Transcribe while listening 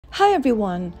Hi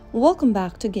everyone, welcome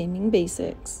back to Gaming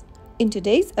Basics. In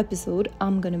today's episode,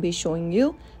 I'm going to be showing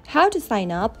you how to sign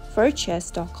up for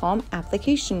chess.com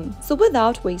application. So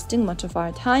without wasting much of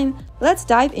our time, let's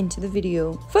dive into the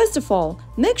video. First of all,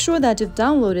 make sure that you've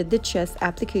downloaded the chess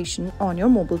application on your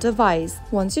mobile device.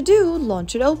 Once you do,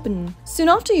 launch it open. Soon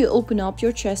after you open up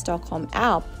your chess.com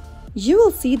app, you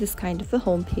will see this kind of a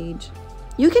home page.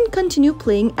 You can continue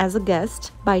playing as a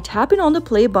guest by tapping on the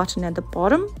play button at the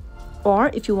bottom,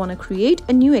 or if you want to create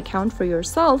a new account for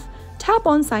yourself, tap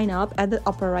on sign up at the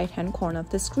upper right hand corner of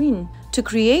the screen. To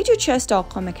create your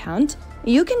chess.com account,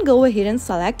 you can go ahead and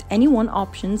select any one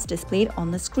options displayed on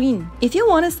the screen. If you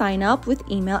want to sign up with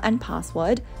email and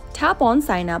password, tap on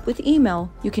sign up with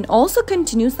email. You can also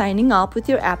continue signing up with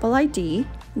your Apple ID,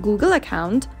 Google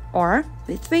account, or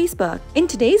with Facebook. In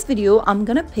today's video, I'm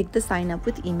gonna pick the sign up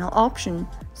with email option.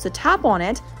 So tap on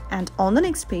it, and on the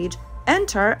next page,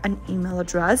 enter an email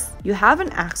address you have an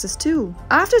access to.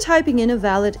 After typing in a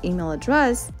valid email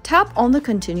address, tap on the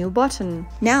continue button.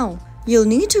 Now, you'll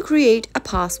need to create a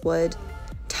password.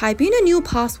 Type in a new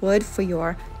password for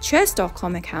your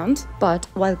chess.com account, but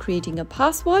while creating a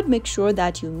password, make sure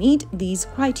that you meet these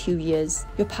criteria.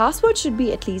 Your password should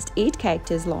be at least 8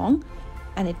 characters long,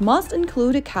 and it must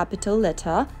include a capital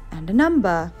letter and a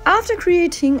number. After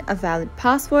creating a valid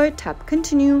password, tap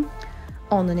continue.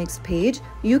 On the next page,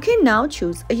 you can now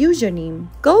choose a username.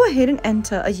 Go ahead and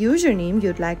enter a username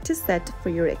you'd like to set for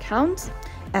your account,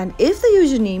 and if the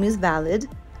username is valid,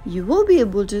 you will be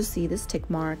able to see this tick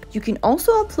mark. You can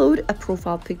also upload a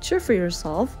profile picture for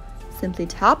yourself. Simply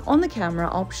tap on the camera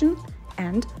option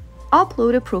and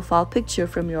upload a profile picture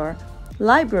from your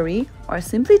library, or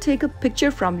simply take a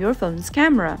picture from your phone's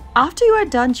camera. After you are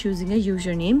done choosing a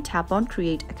username, tap on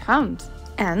create account.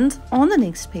 And on the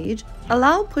next page,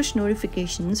 allow push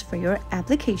notifications for your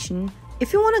application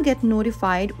if you want to get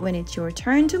notified when it's your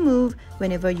turn to move,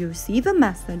 whenever you receive a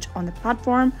message on the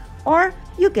platform, or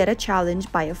you get a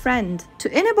challenge by a friend. To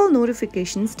enable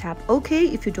notifications, tap OK.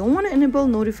 If you don't want to enable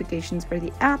notifications for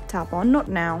the app, tap on Not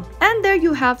Now. And there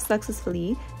you have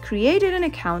successfully created an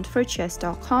account for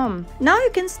chess.com. Now you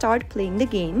can start playing the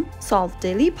game, solve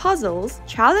daily puzzles,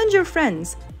 challenge your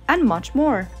friends, and much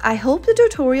more. I hope the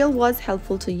tutorial was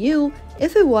helpful to you.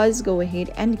 If it was, go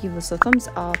ahead and give us a thumbs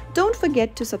up. Don't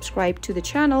forget to subscribe to the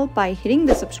channel by hitting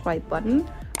the subscribe button.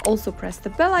 Also press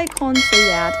the bell icon so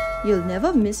that you'll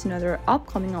never miss another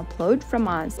upcoming upload from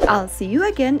us. I'll see you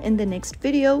again in the next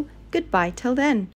video. Goodbye till then.